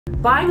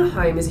Buying a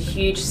home is a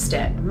huge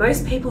step.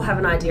 Most people have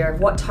an idea of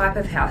what type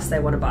of house they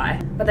want to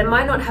buy, but they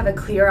might not have a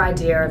clear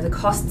idea of the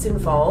costs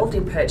involved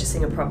in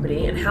purchasing a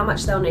property and how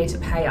much they'll need to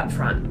pay up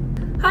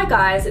front. Hi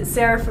guys, it's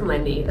Sarah from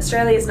Lendy,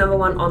 Australia's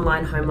 #1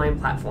 online home loan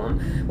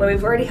platform, where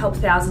we've already helped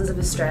thousands of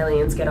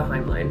Australians get a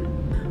home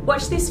loan.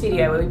 Watch this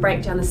video where we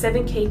break down the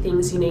 7 key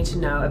things you need to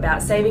know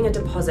about saving a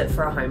deposit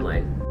for a home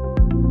loan.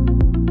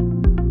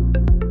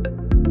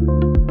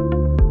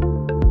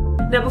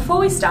 Now before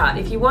we start,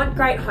 if you want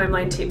great home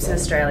loan tips in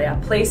Australia,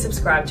 please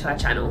subscribe to our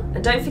channel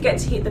and don't forget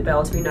to hit the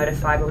bell to be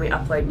notified when we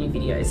upload new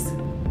videos.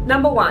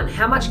 Number 1,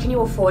 how much can you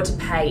afford to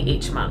pay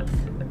each month?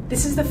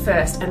 This is the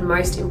first and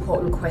most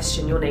important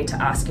question you'll need to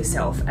ask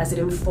yourself, as it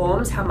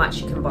informs how much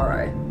you can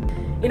borrow.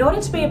 In order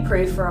to be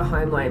approved for a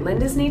home loan,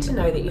 lenders need to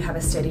know that you have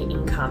a steady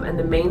income and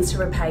the means to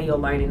repay your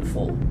loan in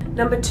full.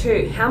 Number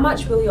 2, how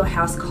much will your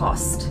house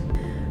cost?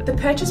 The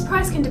purchase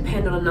price can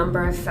depend on a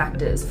number of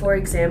factors. For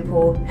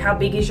example, how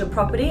big is your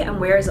property and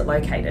where is it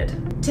located?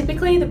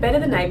 Typically, the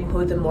better the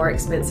neighbourhood, the more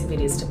expensive it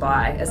is to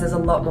buy, as there's a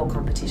lot more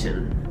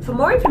competition. For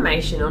more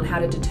information on how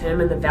to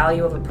determine the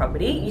value of a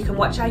property, you can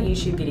watch our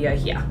YouTube video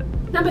here.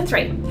 Number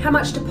 3, how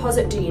much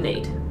deposit do you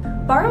need?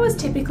 Borrowers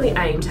typically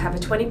aim to have a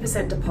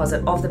 20%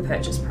 deposit of the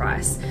purchase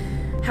price.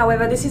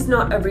 However, this is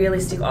not a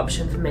realistic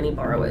option for many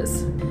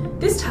borrowers.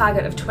 This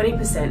target of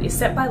 20% is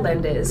set by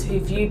lenders who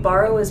view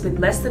borrowers with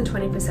less than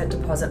 20%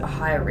 deposit a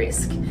higher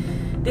risk.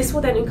 This will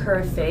then incur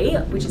a fee,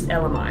 which is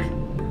LMI.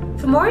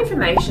 For more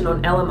information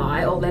on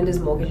LMI, or Lender's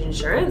Mortgage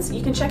Insurance,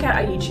 you can check out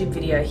our YouTube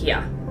video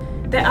here.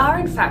 There are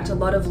in fact a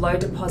lot of low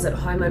deposit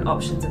home loan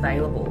options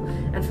available,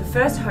 and for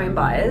first home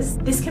buyers,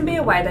 this can be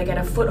a way they get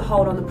a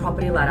foothold on the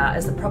property ladder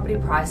as the property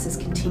prices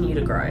continue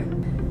to grow.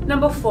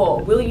 Number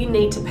 4, will you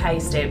need to pay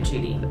stamp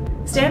duty?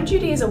 Stamp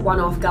duty is a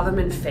one-off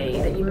government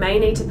fee that you may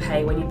need to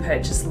pay when you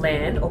purchase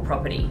land or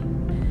property.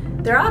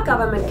 There are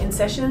government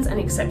concessions and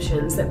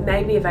exceptions that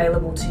may be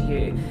available to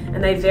you,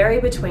 and they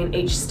vary between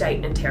each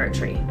state and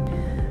territory.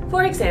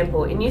 For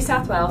example, in New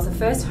South Wales, the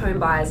First Home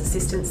Buyers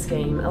Assistance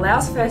Scheme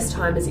allows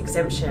first-timers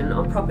exemption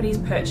on properties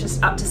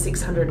purchased up to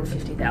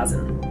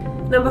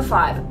 $650,000. Number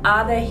 5,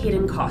 are there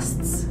hidden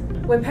costs?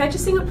 When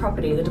purchasing a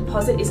property, the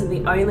deposit isn't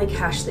the only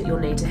cash that you'll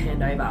need to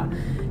hand over.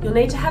 You'll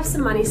need to have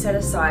some money set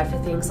aside for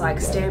things like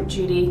stamp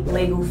duty,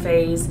 legal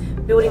fees,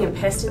 building and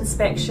pest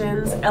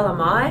inspections,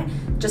 LMI,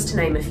 just to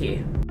name a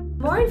few.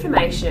 For more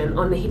information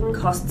on the hidden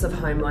costs of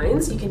home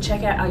loans, you can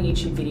check out our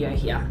YouTube video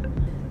here.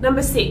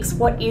 Number 6,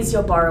 what is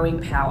your borrowing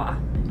power?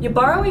 Your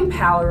borrowing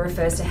power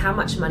refers to how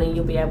much money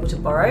you'll be able to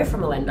borrow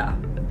from a lender.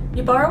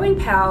 Your borrowing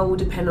power will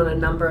depend on a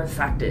number of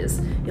factors: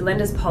 your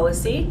lender's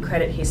policy,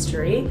 credit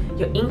history,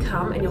 your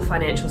income, and your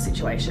financial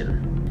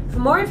situation. For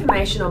more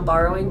information on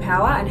borrowing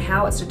power and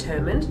how it's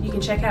determined, you can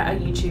check out our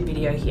YouTube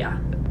video here.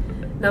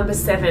 Number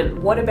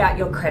 7, what about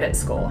your credit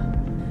score?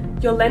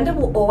 Your lender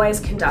will always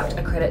conduct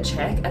a credit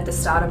check at the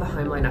start of a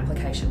home loan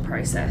application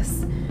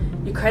process.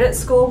 Your credit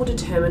score will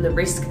determine the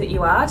risk that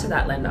you are to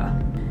that lender.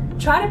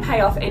 Try to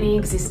pay off any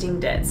existing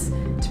debts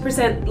to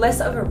present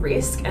less of a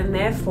risk, and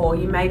therefore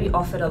you may be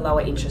offered a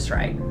lower interest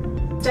rate.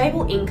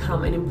 Stable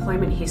income and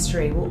employment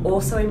history will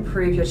also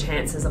improve your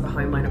chances of a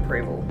home loan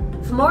approval.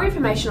 For more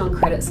information on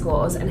credit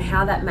scores and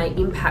how that may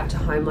impact a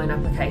home loan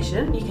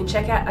application, you can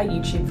check out our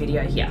YouTube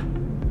video here.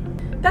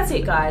 That's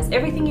it guys,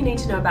 everything you need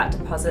to know about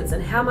deposits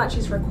and how much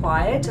is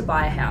required to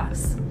buy a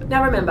house.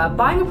 Now remember,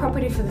 buying a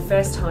property for the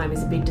first time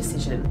is a big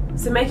decision,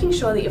 so making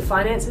sure that your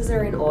finances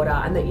are in order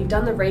and that you've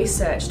done the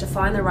research to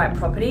find the right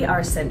property are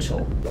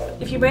essential.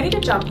 If you're ready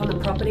to jump on the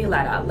property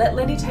ladder, let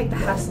Lendy take the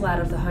hassle out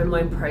of the home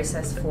loan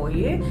process for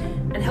you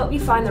and help you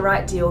find the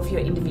right deal for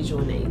your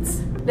individual needs.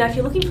 Now if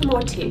you're looking for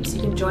more tips,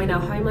 you can join our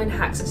Home Loan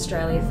Hacks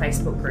Australia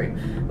Facebook group,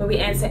 where we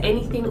answer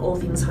anything all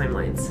things home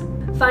loans.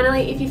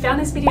 Finally, if you found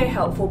this video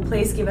helpful,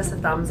 please give us a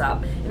thumbs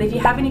up, and if you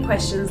have any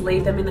questions,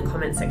 leave them in the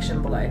comment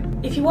section below.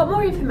 If you want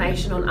more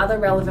information on other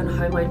relevant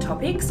home loan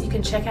topics, you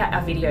can check out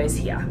our videos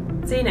here.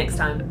 See you next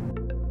time.